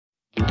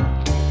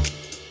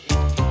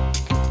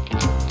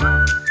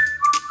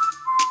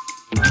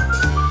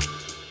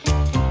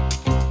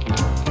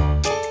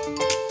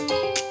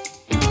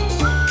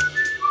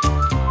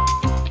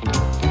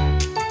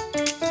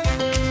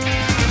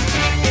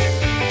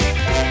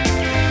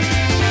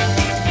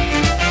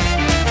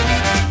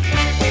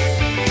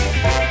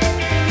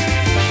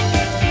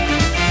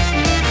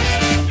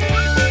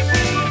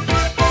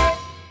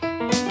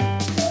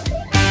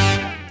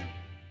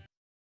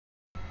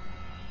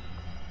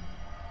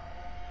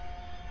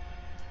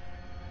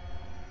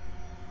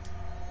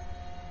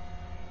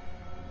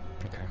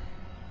Okay.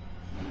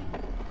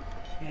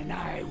 And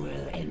I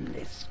will end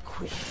this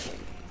quickly.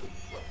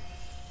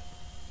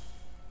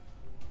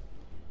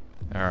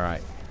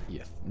 Alright.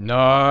 Yes.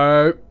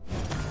 No!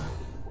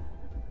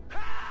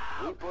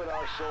 We put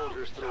our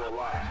soldiers through a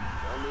lot.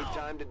 We'll need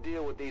time to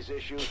deal with these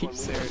issues when we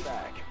serious. get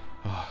back.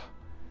 Oh,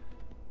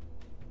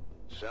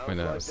 Sounds Who like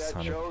knows, that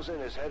honey. chosen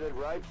is headed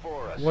right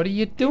for us. what are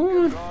you Keep your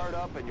doing? guard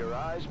up and your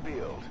eyes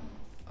peeled.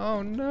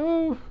 Oh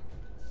no!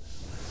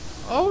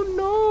 Oh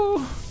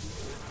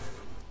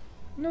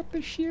no! Not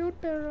the shield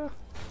bearer.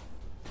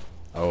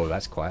 Oh,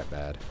 that's quite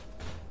bad.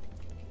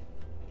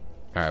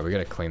 Alright, we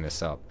gotta clean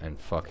this up and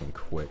fucking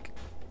quick.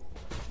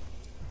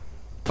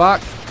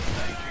 Fuck!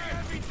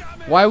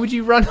 Why would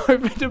you run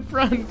over to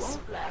Bruns?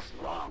 Won't last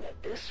long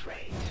at this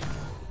rate.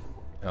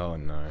 Oh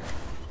no.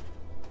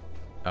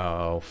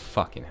 Oh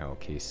fucking hell,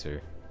 Kisu.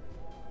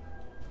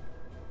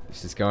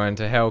 This is going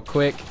to hell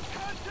quick.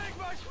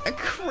 A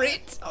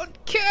crit on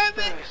Kermit!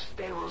 First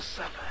they will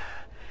suffer,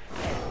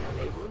 then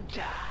they will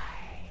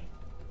die.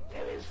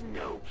 There is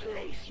no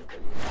place you can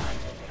run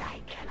that I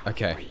cannot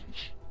Okay.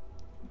 reach.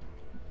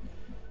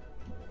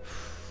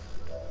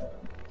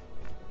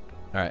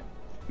 Alright.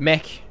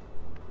 Mech!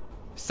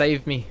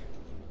 Save me.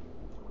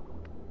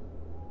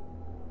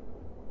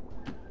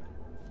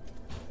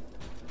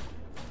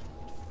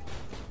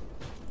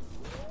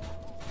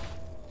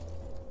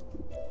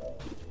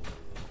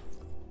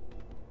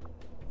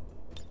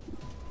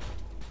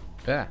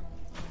 Yeah.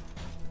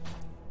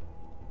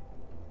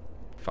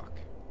 Fuck.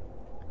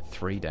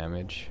 3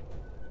 damage.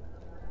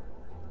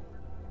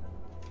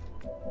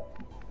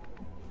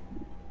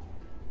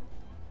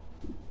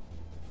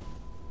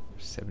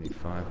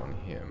 $75 on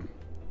him.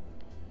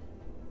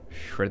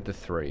 Shred the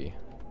 3.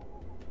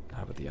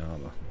 How about the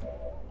armor?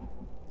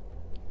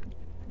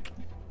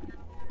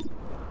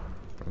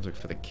 Let's look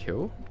for the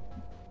kill.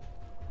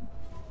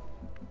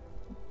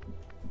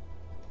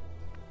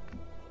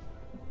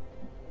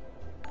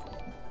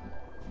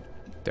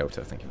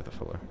 Delta, thank you for the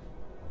follow.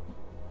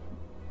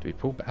 Do we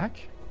pull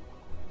back?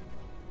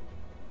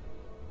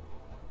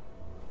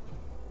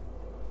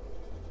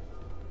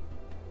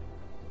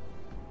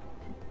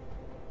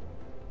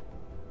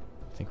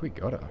 I think we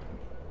got her.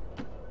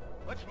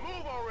 Let's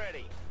move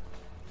already.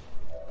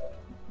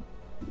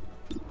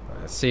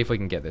 Let's see if we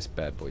can get this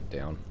bad boy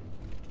down.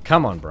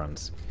 Come on,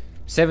 Bruns.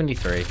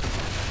 73.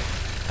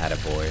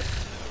 Attaboy.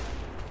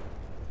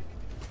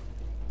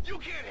 You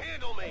can't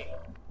handle me.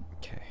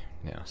 Okay,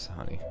 now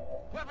Sahani.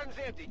 Weapons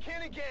empty.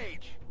 Can't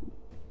engage.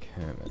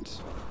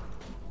 Kermit.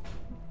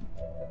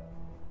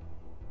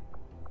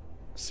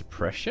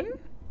 Suppression?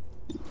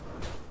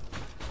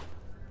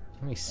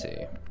 Let me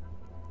see.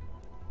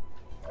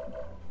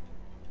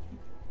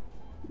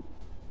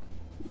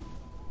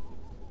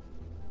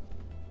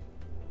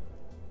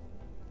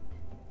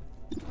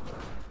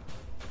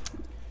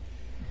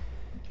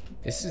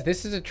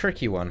 This is a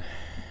tricky one.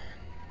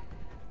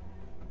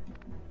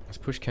 Let's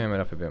push Kermit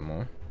up a bit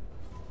more.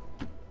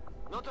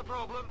 Not a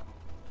problem.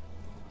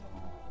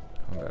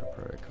 Combat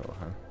protocol,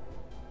 huh?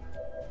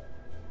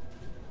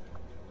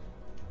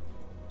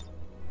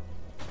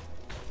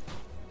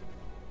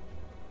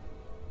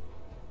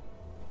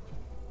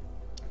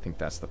 I think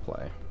that's the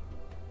play.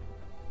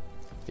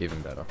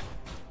 Even better.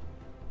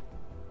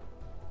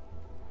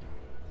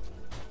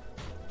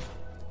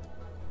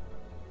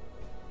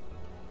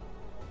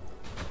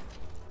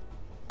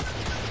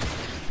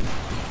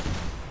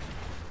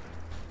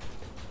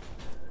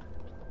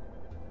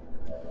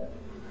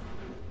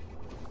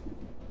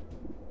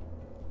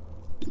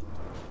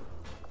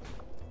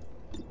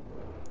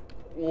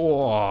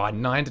 Oh,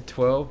 9 to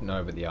 12?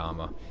 No, but the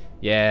armor.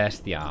 Yes,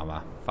 the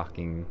armor.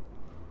 Fucking...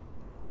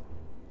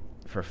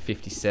 For a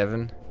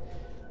 57.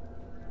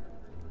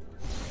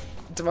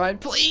 Divine,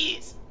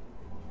 please!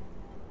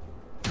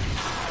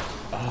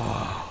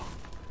 Oh.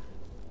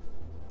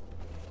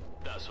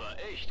 Das war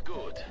echt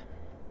gut.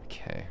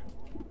 Okay.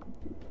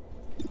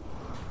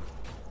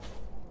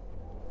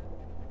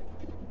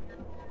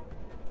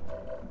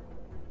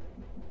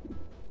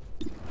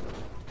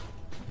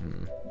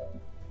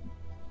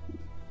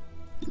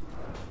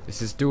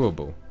 This is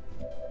doable.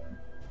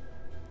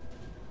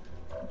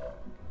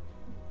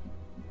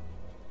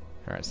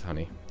 Alright, so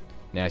honey.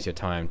 Now's your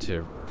time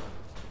to...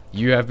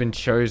 You have been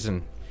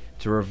chosen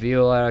to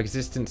reveal our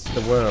existence to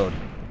the world.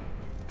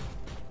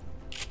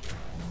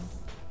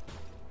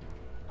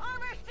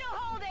 Armor still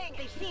holding.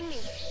 They see me.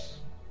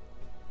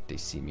 They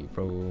see me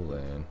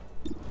rolling.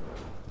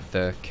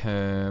 The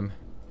Kerm.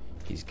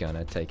 He's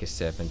gonna take a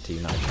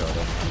 17. I shot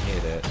him. He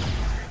hit it.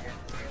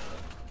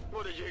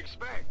 What did you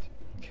expect?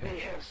 They Okay.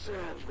 have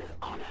served with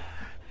honor.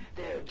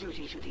 Their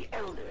duty to the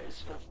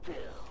elders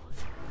fulfilled.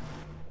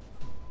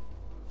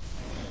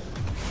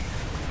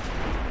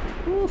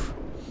 Oof.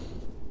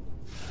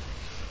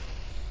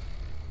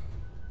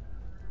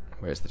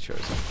 Where's the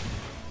chosen?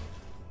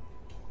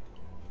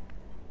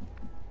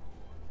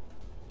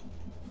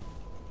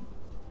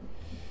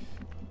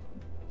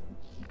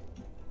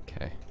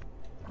 Okay.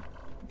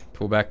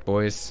 Pull back,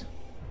 boys.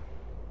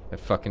 That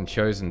fucking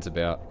chosen's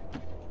about.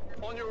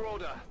 On your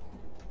order.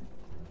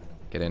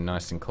 Get in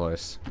nice and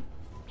close.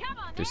 Come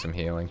on, Do some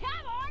healing. come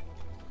on.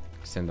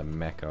 Send the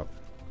mech up.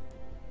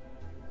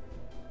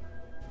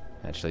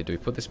 Actually, do we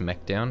put this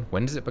mech down?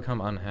 When does it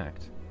become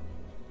unhacked?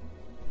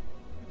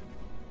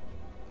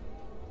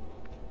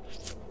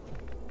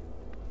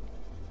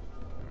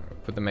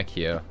 Put the mech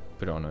here.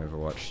 Put it on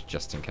Overwatch,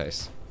 just in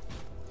case.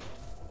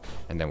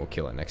 And then we'll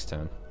kill it next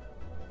turn.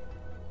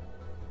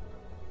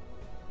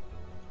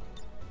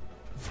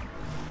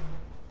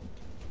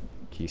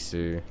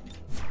 Kisu.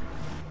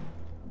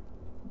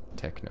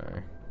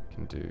 Techno.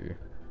 Can do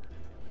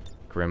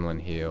Gremlin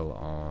heal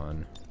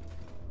on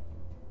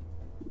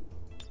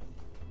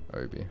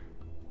Obi.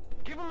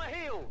 Give him a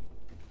heal.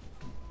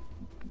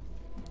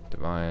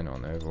 Divine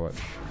on Overwatch.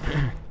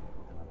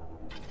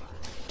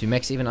 Do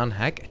mechs even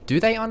unhack? Do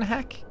they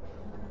unhack?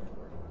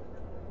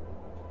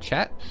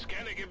 Chat?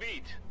 Scanning a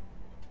beat.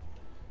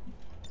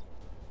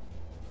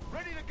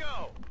 Ready to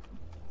go.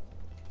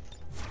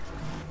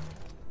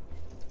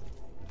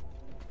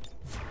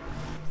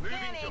 Moving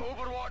to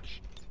Overwatch.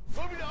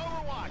 Moving to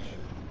Overwatch.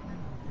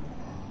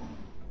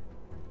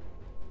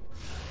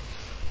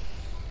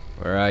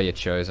 Where are you,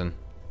 Chosen?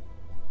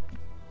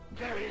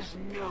 There is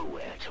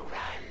nowhere to run.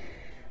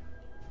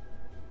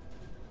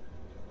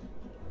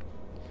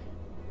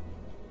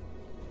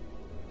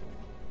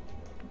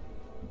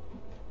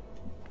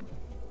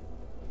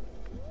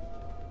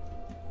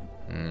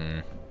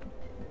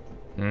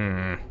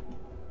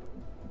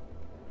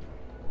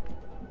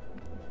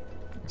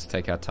 Let's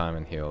take our time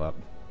and heal up.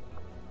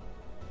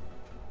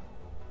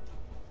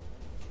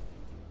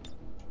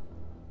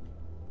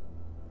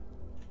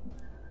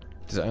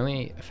 Does it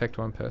only affect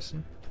one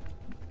person?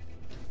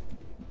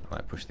 I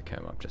might push the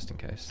comb up just in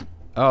case.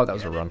 Oh, that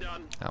was a run.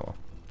 Oh well.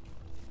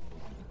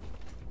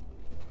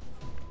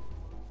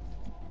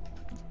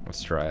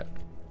 Let's try it.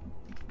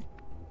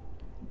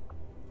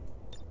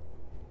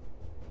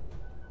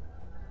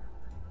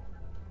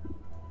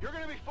 You're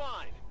gonna be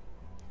fine.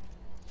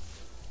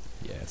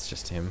 Yeah, it's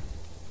just him.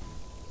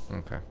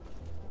 Okay.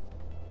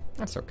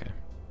 That's okay.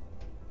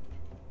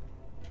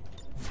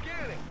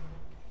 Scanning.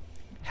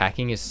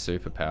 Hacking is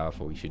super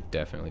powerful. You should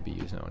definitely be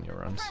using it on your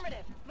runs.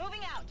 Affirmative.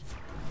 Moving out.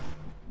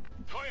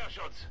 Fire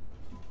shots.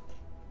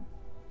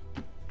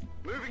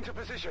 Moving to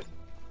position.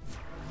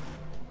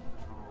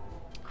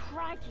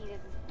 Crikey, this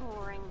is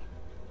boring.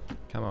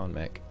 Come on,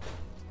 mech.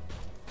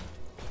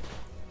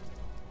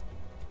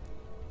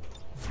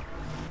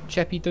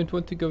 Chappie, don't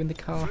want to go in the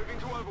car. Moving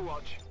to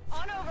Overwatch.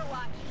 On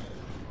Overwatch.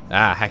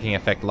 Ah, hacking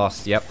effect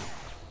lost. Yep.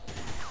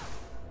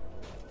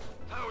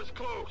 Tower's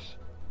close.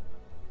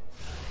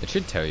 It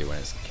should tell you when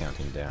it's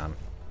counting down.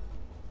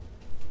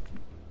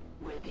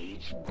 With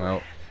each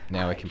Well,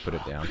 now we I can put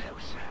it draw down.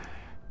 closer.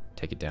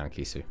 Take it down,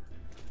 Kisu.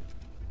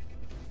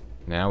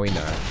 Now we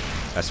know.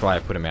 That's why I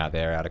put him out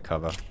there, out of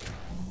cover.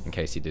 In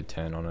case he did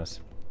turn on us.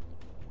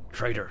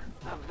 Traitor.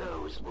 Of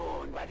those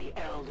born by the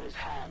Elder's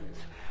hands,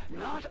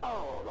 not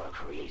all are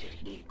created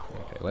equal.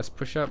 Okay, let's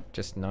push up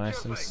just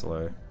nice and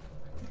slow.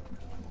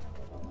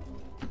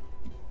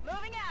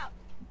 Moving out.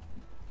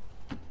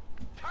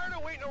 Tired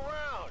of waiting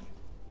around.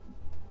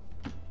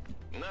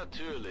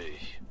 Natürlich.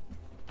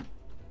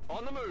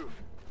 On the move.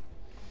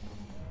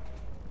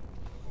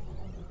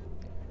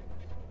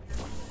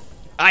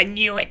 I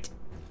knew it!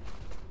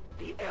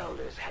 The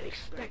Elders had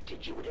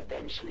expected you would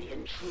eventually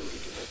intrude into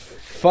this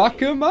facility. Fuck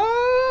him up!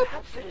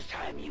 Perhaps it is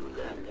time you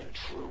learn the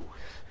truth.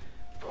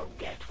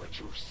 Forget what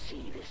you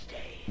see this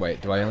day.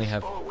 Wait, do I only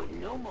have... Forward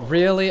no more.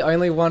 Really?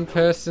 Only one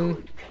person?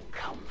 Good can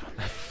come from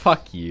this.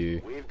 Fuck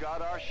you. We've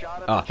got our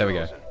shot at Oh, the there we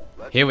go. chosen.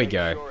 Let's Here we make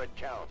go. sure it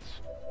counts.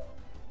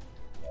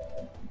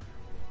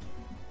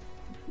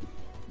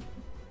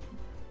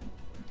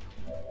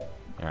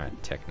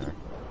 Alright, Techno.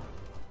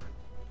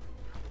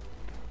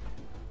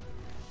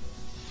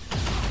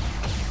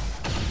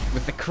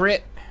 With the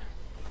crit!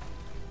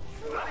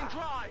 Running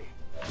dry.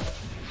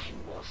 You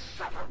will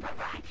suffer for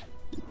that.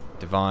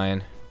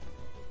 Divine.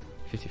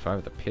 55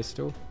 with a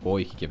pistol? Or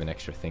you could give an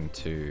extra thing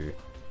to...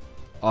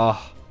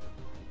 Oh!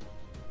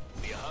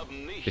 Wir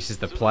haben nichts This is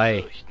the zu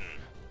play. befürchten.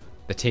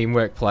 The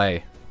teamwork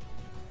play.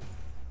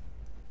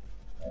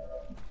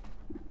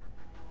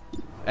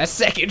 A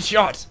second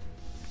shot!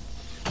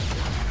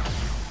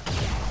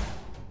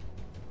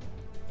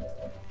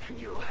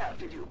 You'll have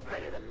to do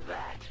better than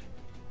that.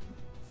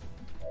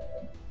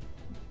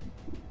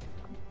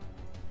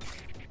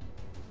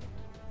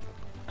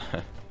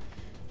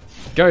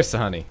 Go,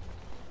 Sahani.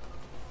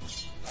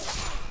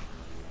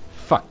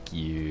 Fuck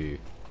you.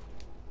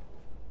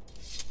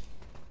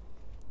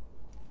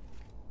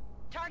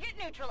 Target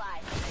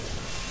neutralized.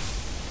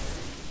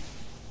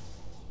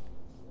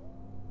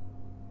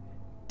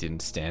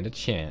 Didn't stand a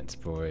chance,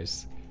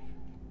 boys.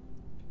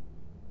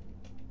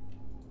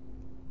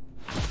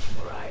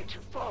 Were I to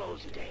fall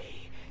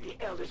today, the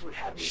Elders would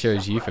have me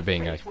Shows you suffer for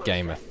being a fate worse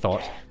game of than thought.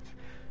 death.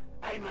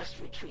 I must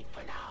retreat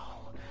for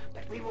now,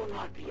 but we will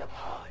not be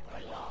apart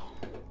for long.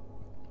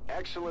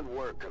 Excellent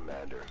work,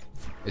 Commander.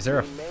 Is there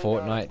a We may not have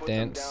Fortnite put them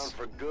dance? down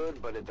for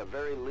good, but at the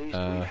very least,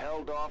 we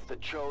held off the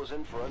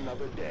chosen for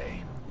another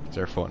day. Is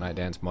there a Fortnite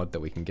dance mod that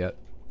we can get?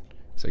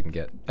 so we can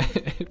get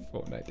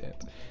Fortnite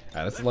dance.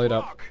 Alright, let's load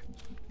up.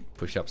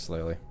 Push up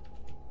slowly.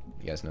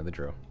 You guys know the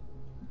drill.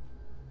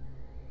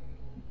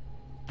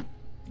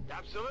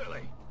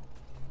 Absolutely.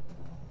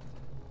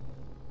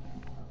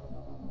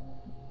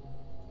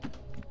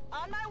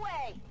 On my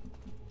way.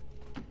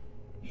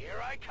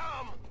 Here I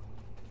come.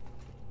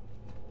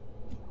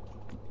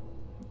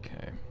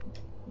 Okay.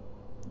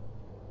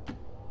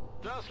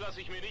 Das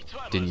lasse ich mir nicht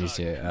zweimal Didn't use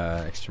sagen.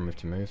 your extra move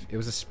to move. It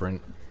was a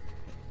sprint.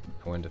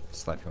 I wanted to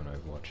slap you on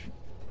Overwatch.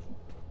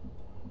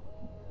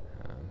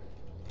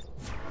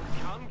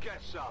 Come get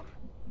some.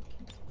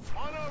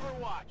 On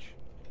Overwatch.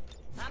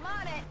 I'm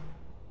on it.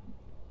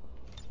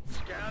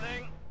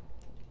 Scanning.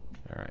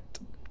 Alright.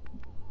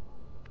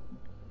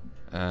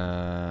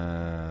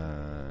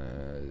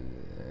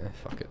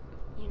 Fuck it.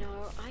 You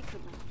know, I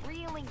could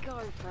really go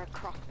for a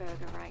croc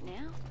burger right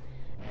now.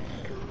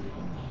 A good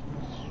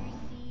and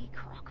juicy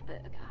croc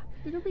burger.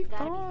 It'll be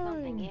That'd be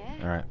something, yeah?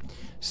 Alright.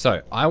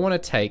 So, I want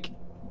to take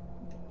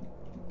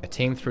a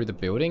team through the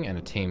building and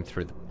a team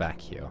through the back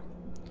here.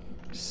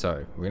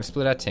 So, we're going to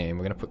split our team.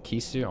 We're going to put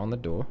Kisu on the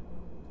door.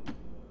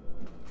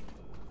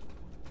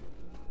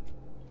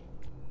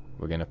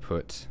 We're going to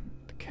put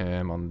the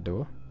Kerm on the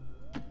door.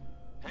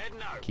 Head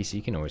now. Kisu,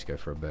 you can always go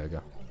for a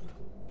burger.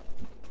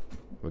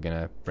 We're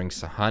going to bring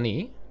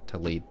Sahani to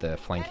lead the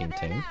flanking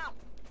Headed there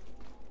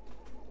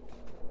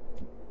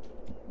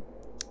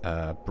team.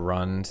 now.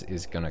 Brund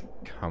is going to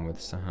come with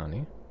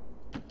Sahani.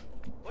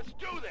 Let's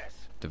do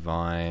this.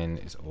 Divine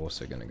is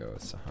also going to go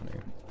with Sahani.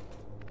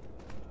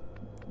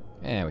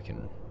 And we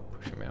can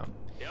push him out.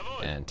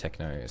 Jawohl. And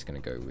Techno is going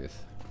to go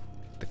with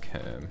the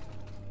Kerm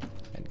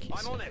and I'm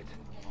Kisu. on it.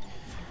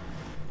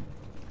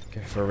 Go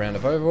for a round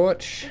of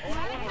Overwatch. This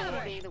might have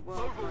to be the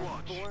world's most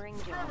Overwatch. boring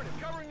job. Affirmative,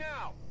 covering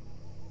now.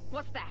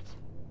 What's that?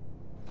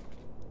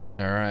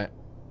 Alright.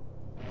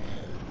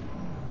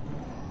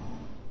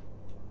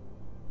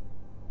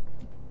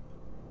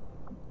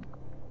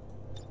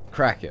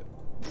 Crack it.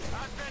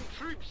 Advent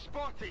troops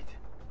spotted.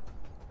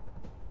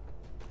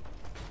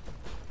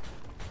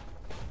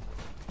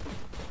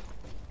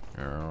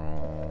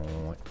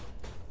 Alright.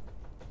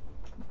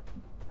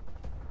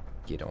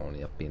 Get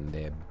on up in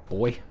there,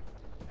 boy.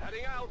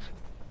 Heading out.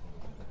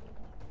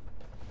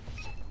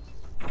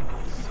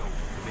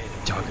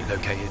 Target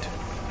located.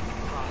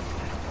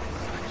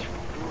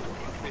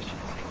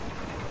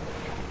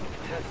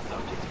 Test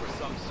subjects for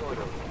some sort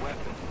of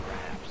weapon,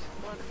 perhaps.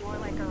 Looks more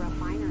like a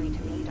refinery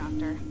to me,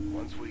 Doctor.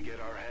 Once we get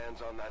our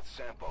hands on that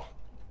sample,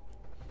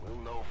 we'll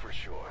know for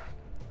sure.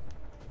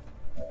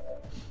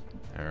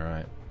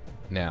 Alright.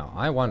 Now,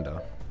 I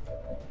wonder.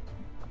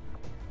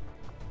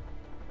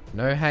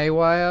 No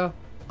haywire?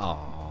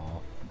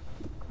 Aww.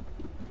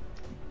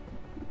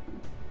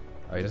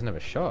 Oh, he doesn't have a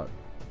shot.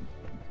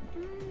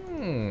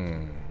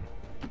 Hmm.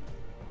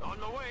 On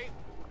the way.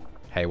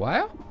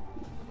 Haywire?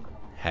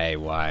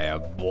 Haywire,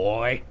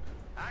 boy.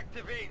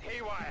 Activate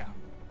haywire.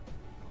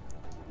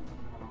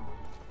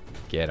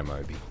 Get him,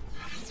 Obi.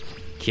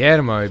 Get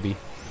him, Obi.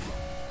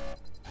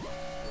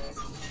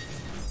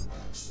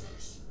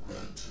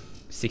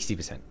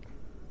 60%.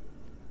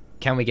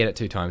 Can we get it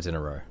 2 times in a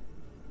row?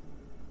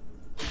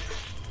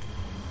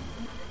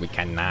 We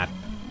cannot.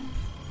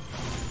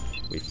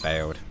 We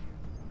failed.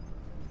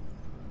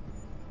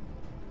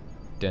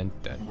 Dun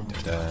dun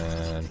dun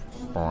dun.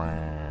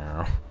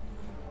 Wow.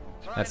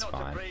 Try That's not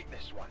fine. to break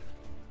this one.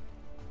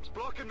 It's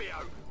blocking me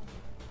out.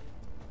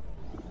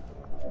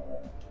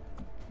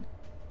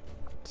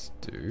 Let's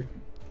do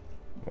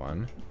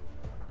one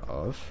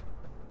of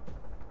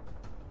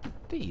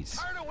these.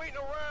 Tired of waiting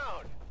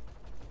around.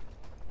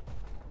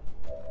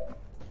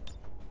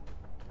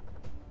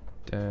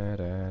 Da,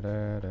 da,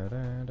 da, da,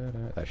 da, da,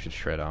 da. That should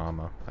shred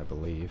armor, I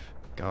believe.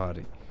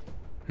 God.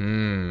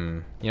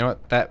 You know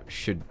what? That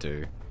should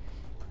do.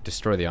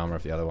 Destroy the armor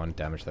of the other one,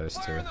 damage those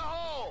Fire two. in the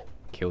hole.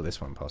 Kill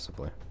this one,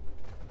 possibly.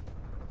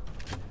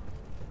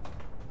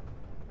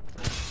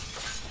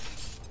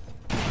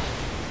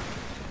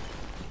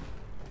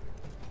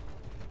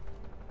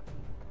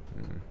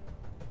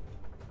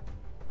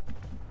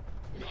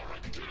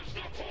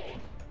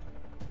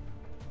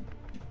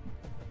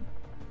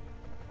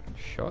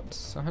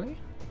 Shots, honey?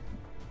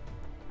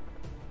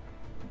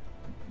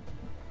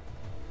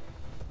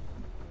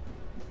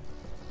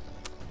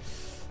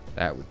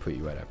 That would put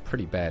you at a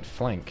pretty bad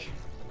flank.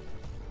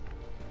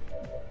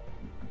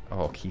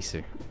 Oh,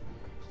 Kisu.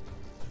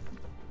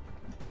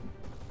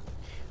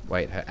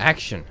 Wait, her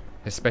action.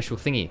 Her special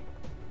thingy.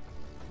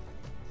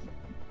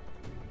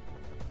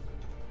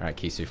 Alright,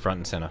 Kisu, front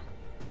and center.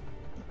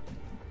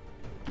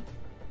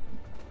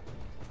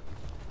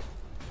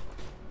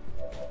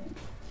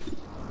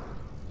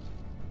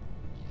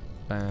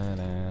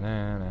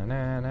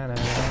 Ba-na-na-na-na-na-na.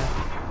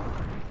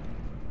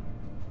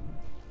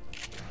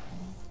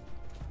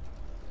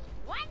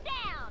 One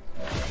down.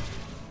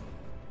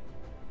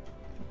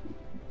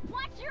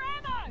 Watch your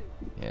ammo.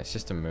 Yeah, it's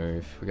just a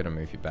move. We gotta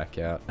move you back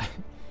out.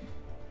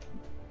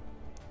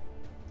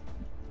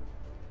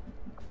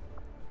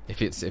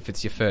 If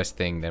it's your first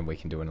thing, then we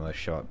can do another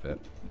shot, but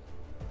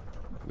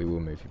we will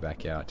move you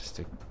back out just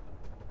to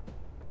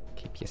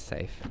Keep you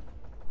safe.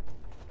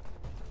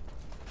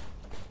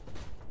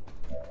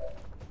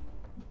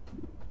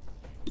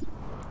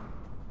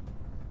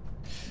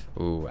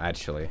 Ooh,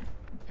 actually,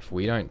 if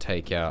we don't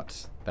take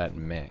out that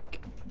mech...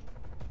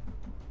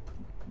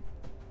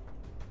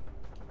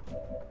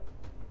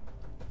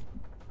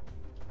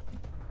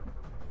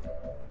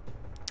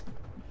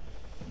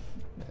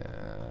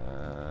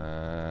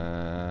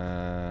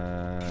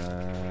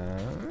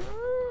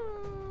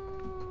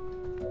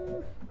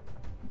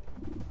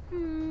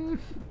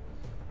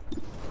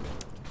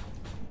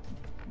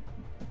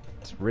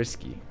 It's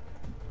risky.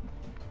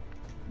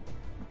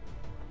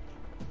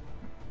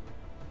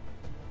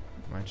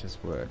 Might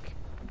just work.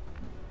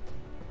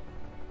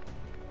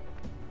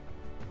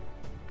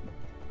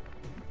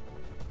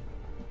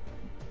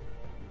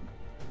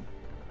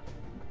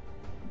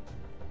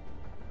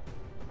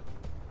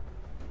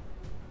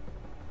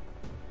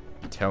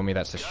 Tell me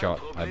that's a shot.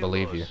 I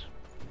believe you.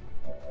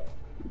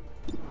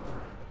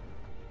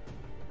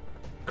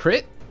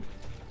 Crit?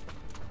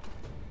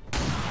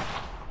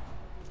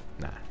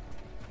 Nah.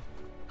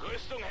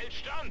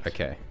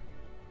 Okay.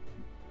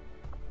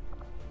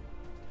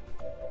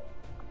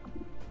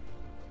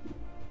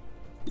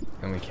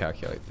 Let me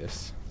calculate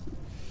this.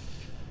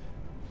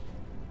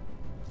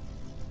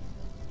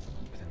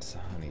 Then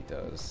Sahani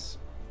does.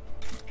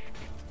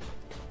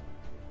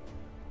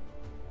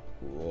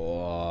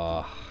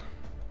 Whoa.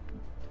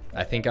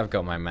 I think I've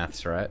got my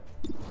maths right.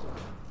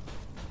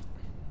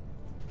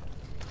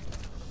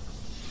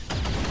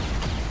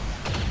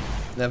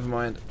 Never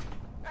mind.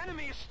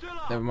 Enemy is still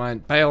up. Never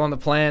mind. Bail on the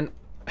plan.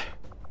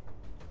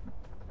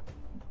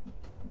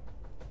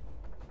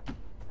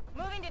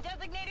 Moving to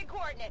designated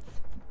coordinates.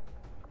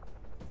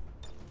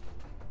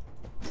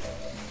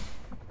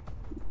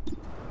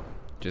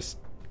 Just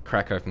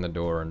crack open the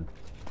door and...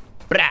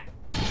 Blah!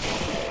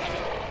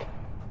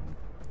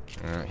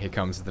 Here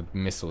comes the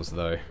missiles,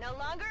 though. No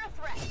longer a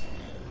threat.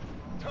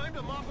 Time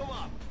to mop them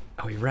up.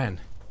 Oh, he ran.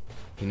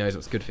 He knows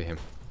what's good for him.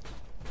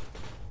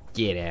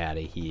 Get out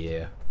of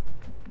here.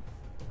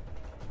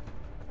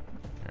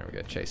 Alright, we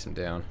gotta chase him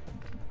down.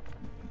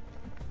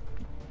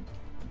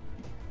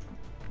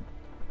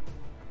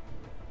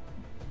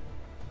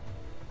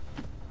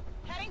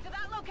 Heading to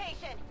that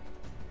location.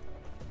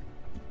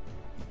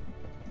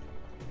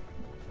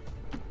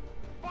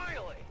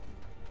 Finally.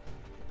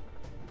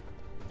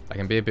 I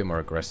can be a bit more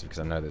aggressive because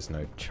I know there's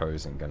no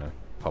Chosen gonna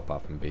pop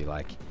up and be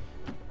like,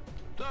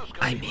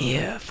 I'm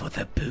here for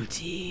the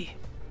booty.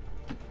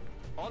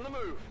 On the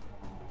move.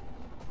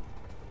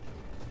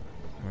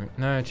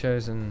 No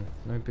Chosen,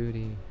 no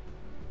booty.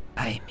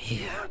 I'm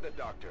here. Heard the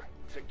doctor.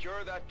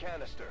 Secure that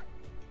canister.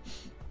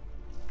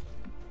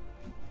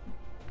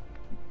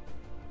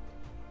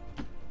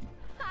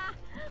 Ha!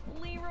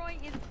 Leroy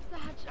is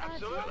such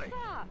Absolutely. a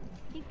duffer.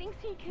 He thinks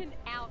he can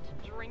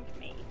outdrink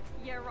me.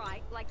 Yeah,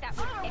 right. Like that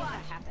would ever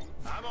happen.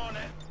 I'm on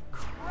it.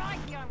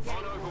 Crikey, I'm On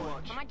getting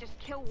bored. Overwatch. I might just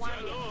kill one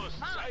of you.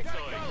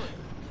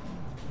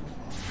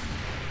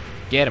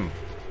 Get him.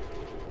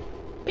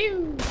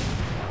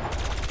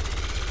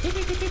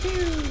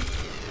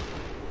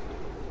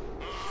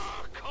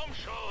 Come,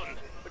 Sean.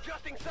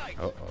 Adjusting sight.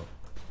 Uh-oh.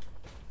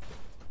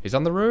 He's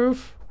on the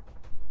roof.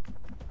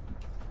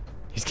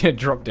 He's gonna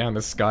drop down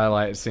the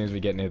skylight as soon as we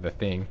get near the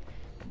thing.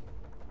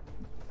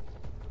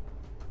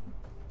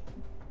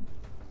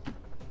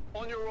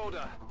 On your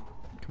order.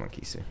 Come on,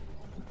 Kisu.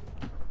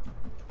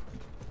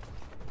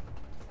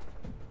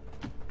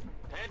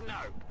 Head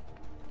now.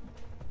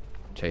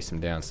 Chase him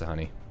down,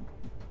 Sahani.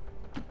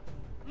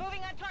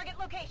 Moving on target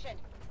location.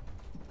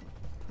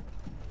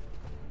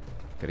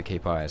 Gotta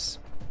keep eyes.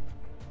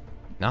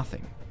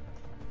 Nothing.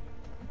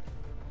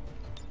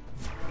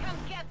 Come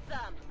get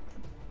some.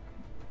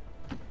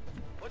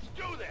 Let's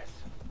do this.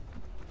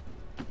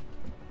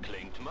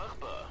 Klingt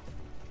machbar.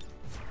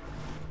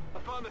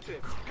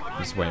 Affirmative.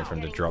 Just waiting for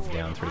him to drop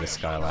down through the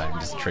skylight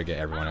and just trigger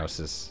everyone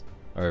else's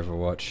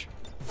Overwatch.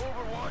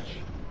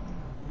 Overwatch.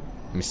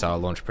 Missile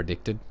launch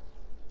predicted.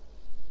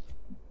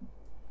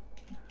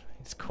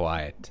 It's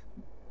quiet.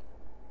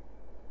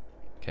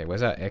 Okay,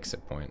 where's our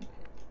exit point?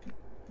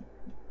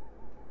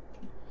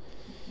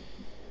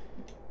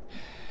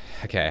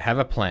 Okay, I have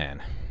a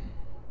plan.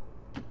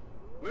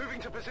 Moving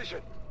to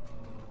position.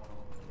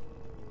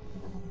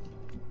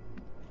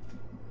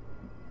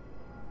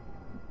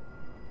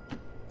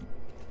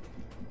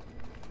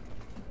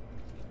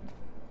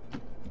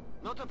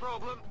 Not a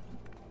problem.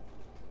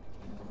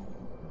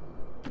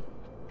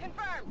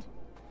 Confirmed.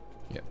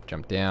 Yep,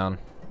 jump down,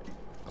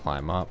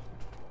 climb up.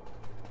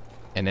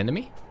 An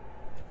enemy?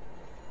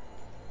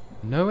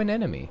 No, an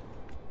enemy.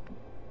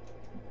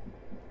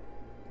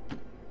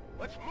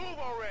 Let's move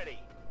already.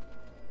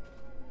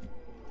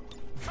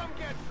 Come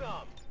get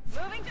some.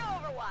 Moving to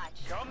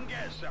Overwatch. Come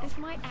get some. This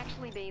might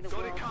actually be the Got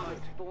it world's covered.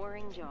 most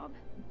boring job.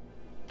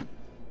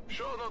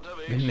 Sure not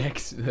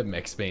to The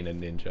mech's being a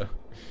ninja.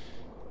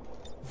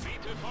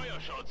 Bitte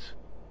Feuerschutz.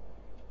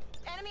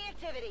 Enemy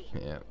activity.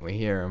 Yeah, we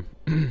hear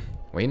him.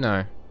 We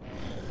know.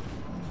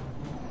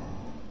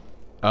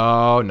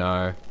 Oh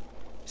no.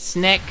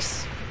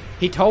 Snacks!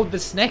 He told the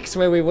snakes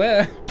where we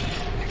were.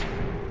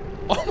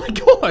 Oh my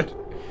god!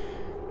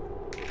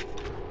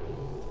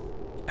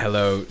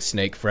 Hello,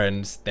 snake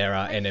friends. There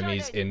are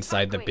enemies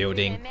inside the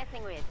building.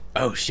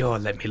 Oh sure,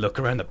 let me look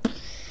around the...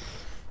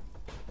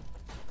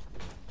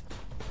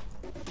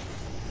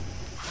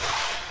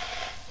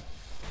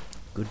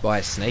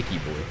 Goodbye, snaky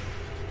boy.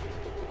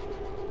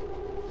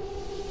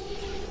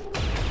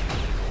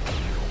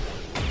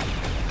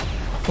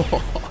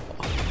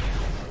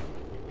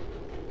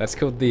 That's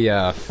called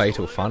the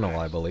fatal funnel,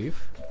 I believe.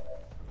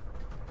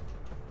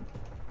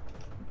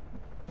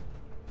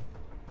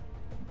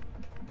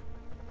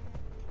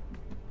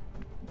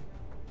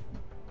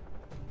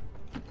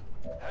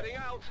 Heading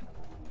out.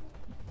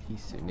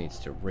 Hisu needs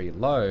to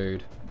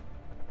reload.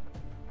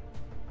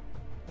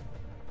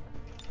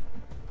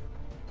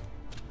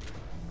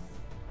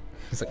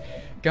 It's like,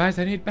 guys,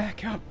 I need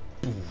backup.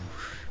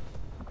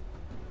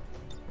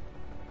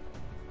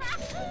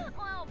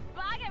 Well,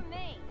 bugger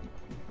me.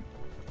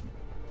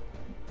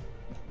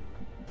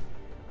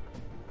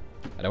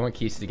 I don't want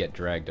Keith to get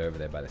dragged over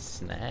there by the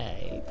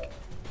snake.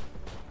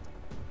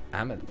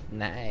 I'm a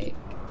snake.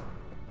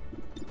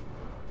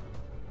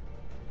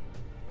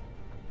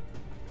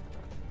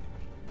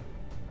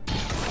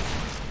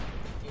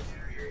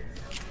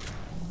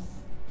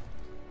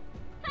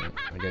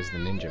 There goes the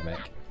ninja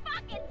mech.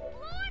 Fucking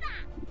Florida.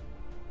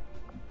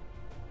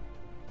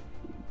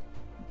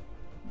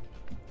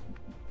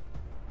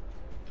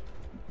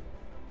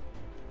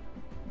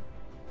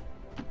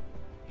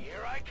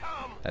 Here I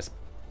come. That's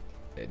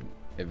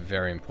a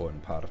very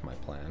important part of my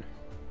plan.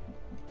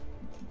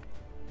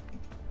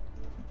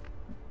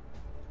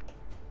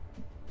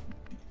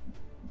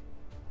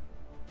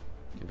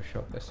 Give a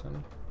shot this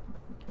one.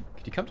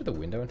 Could you come to the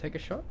window and take a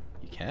shot?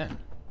 You can.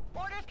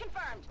 Orders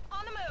confirmed.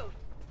 On the move.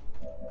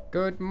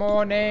 Good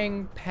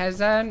morning,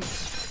 peasant.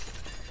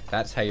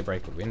 That's how you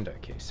break a window,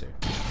 Kisu.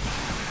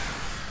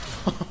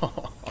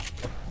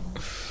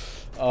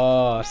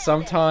 Oh,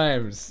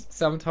 sometimes,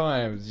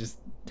 just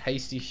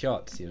tasty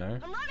shots, you know?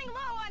 I'm running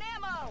low on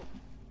ammo.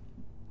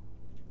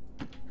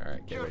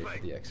 Alright, get ready for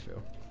the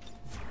exfil.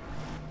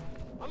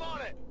 I'm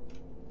on it.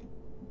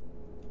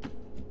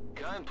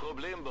 Kein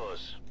Problem,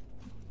 boss.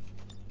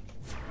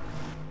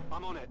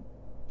 I'm on it.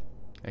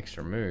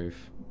 Extra move.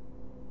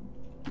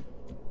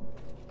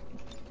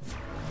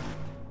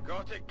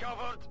 Got it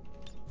covered.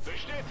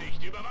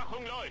 Bestätigt,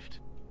 Überwachung läuft.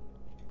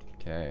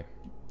 Okay.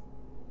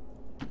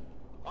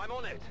 I'm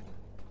on it.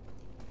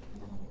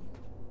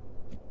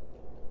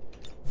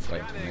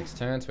 Wait until the next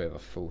turn so we have a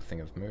full thing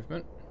of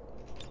movement.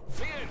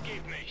 Fehlen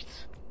geht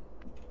nichts.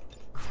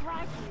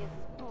 Crikey, this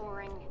is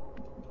boring.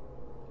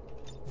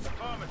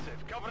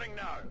 Affirmative, covering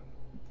now.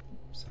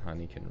 So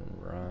Honey can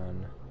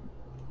run.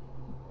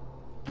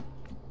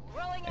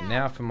 Rolling And out.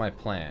 now for my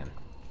plan.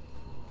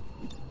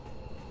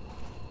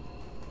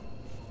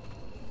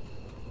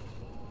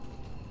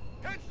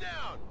 Heads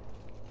down.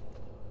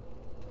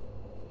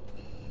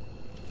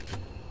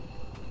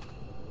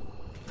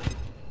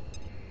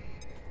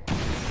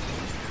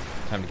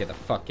 Time to get the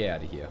fuck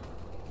out of here.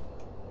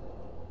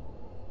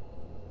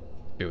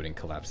 Building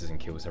collapses and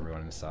kills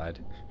everyone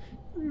inside.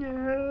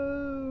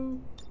 No.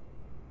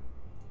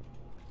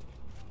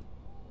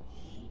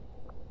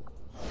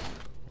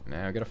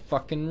 Now I gotta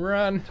fucking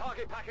run.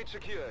 Target package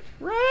secured.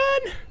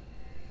 Run!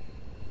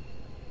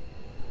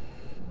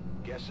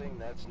 Guessing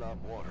that's not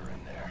water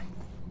in there.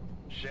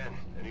 Shen,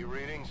 any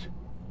readings?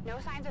 No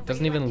signs of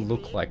Doesn't even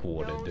radioactivity, look like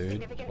water, no dude.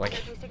 significant Like,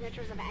 energy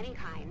signatures of any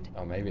kind.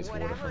 oh, maybe it's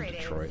water Whatever from it is,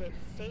 Detroit.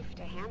 it's safe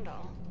to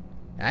handle.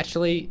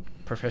 Actually,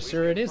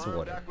 Professor, it is Confirmed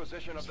water.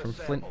 acquisition It's of from the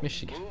Flint, sample.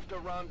 Michigan. Move to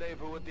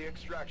rendezvous at the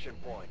extraction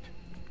point.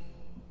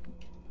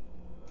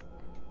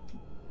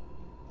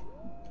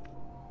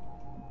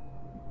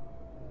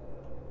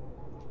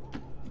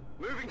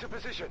 Moving to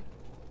position.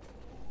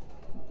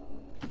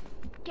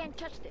 Can't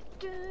touch this.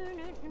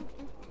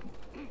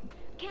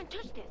 Can't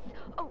touch this.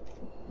 Oh,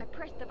 I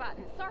pressed the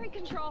button. Sorry,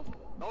 Control.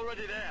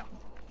 Already there.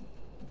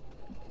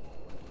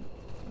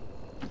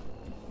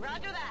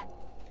 Roger that.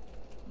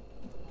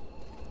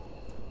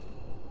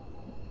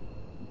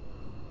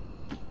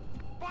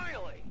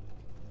 Finally.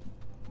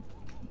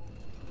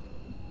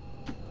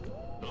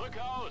 Look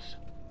aus.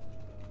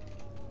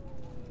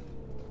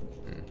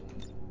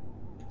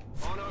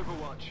 On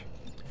Overwatch.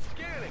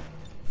 Scanning.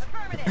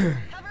 Affirmative.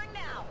 Covering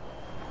now.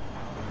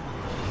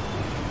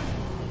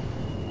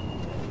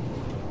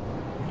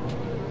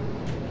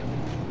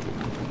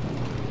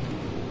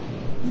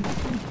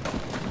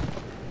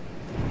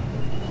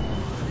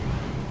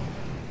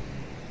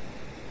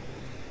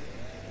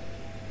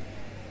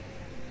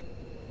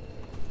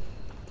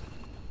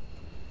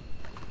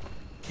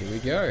 Here we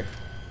go.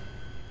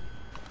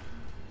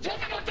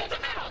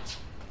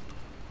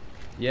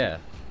 Yeah,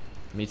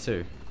 me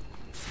too.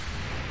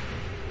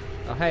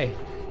 Oh hey,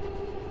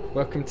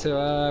 welcome to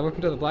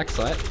the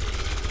BlackSite.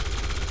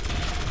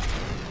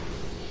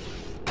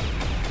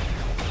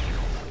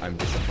 I'm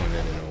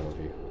disappointed in all of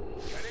you.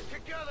 Get it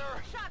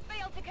together. Shot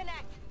failed to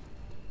connect.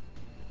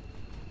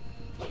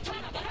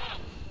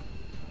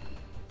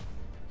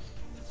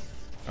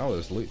 Oh,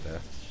 there's loot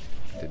there.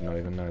 Did not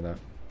even know that.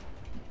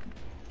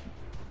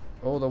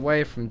 All the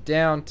way from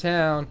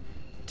downtown.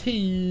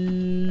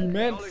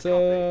 T-Mensa.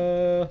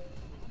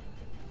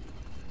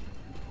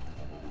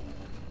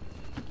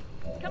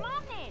 Come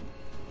on then.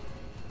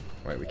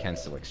 Wait, we can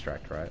still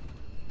extract, right?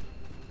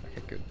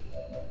 Okay, good.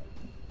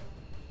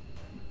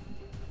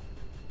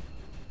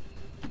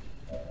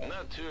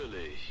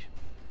 Natürlich.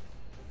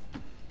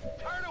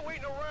 Tired of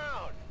waiting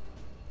around.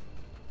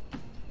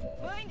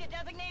 Moving to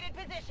designated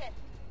position.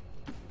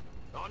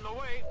 On the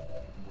way.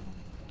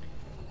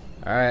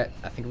 Alright,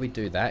 I think if we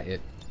do that,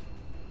 it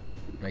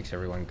makes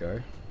everyone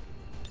go.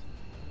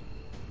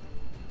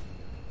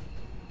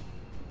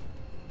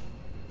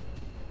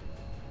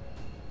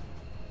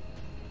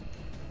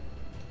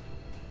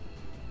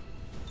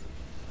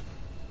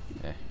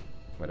 Eh,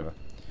 whatever.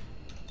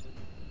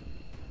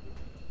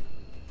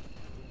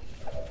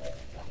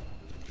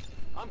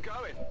 I'm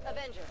going.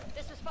 Avenger,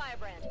 this is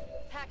Firebrand.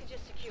 Package is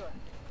secure.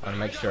 I want to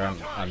make sure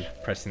I'm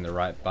pressing the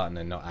right button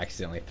and not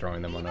accidentally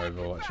throwing them on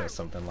Overwatch or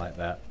something like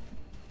that.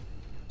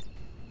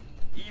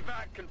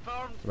 Evac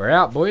confirmed. We're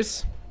out,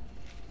 boys.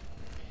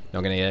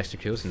 Not gonna get extra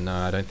kills? No,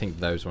 I don't think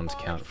those ones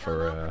count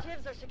for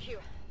Operatives are secure.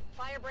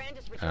 Firebrand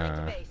is returning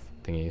to base.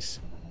 thingies.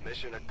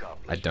 Mission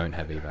accomplished. I don't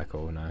have evac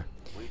or no.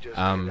 We just did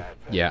that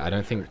for Yeah, the I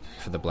don't think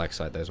Patriots. for the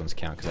BlackSite those ones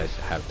count because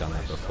I have done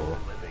that before.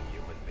 Living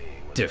human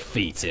being with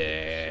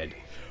Defeated.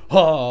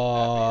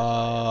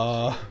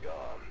 Oh. God.